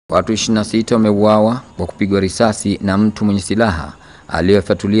Watu 26 wameuawa kwa kupigwa risasi na mtu mwenye silaha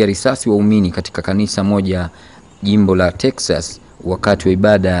aliyefatulia risasi waumini katika kanisa moja jimbo la Texas wakati wa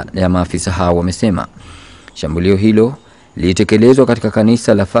ibada ya maafisa hao wamesema. Shambulio hilo lilitekelezwa katika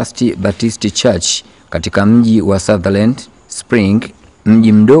kanisa la First Baptist Church katika mji wa Sutherland Spring,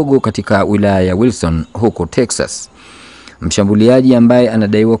 mji mdogo katika wilaya ya Wilson huko Texas. Mshambuliaji ambaye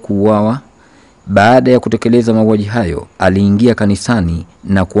anadaiwa kuuawa baada ya kutekeleza mauaji hayo aliingia kanisani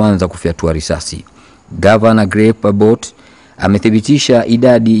na kuanza kufyatua risasi. Governor Greg Abbott amethibitisha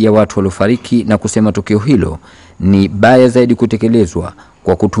idadi ya watu waliofariki na kusema tukio hilo ni baya zaidi kutekelezwa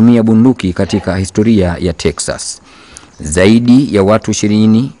kwa kutumia bunduki katika historia ya Texas. Zaidi ya watu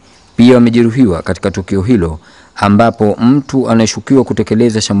 20 pia wamejeruhiwa katika tukio hilo, ambapo mtu anayeshukiwa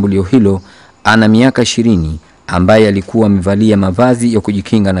kutekeleza shambulio hilo ana miaka 20 ambaye alikuwa amevalia mavazi ya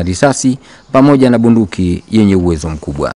kujikinga na risasi pamoja na bunduki yenye uwezo mkubwa.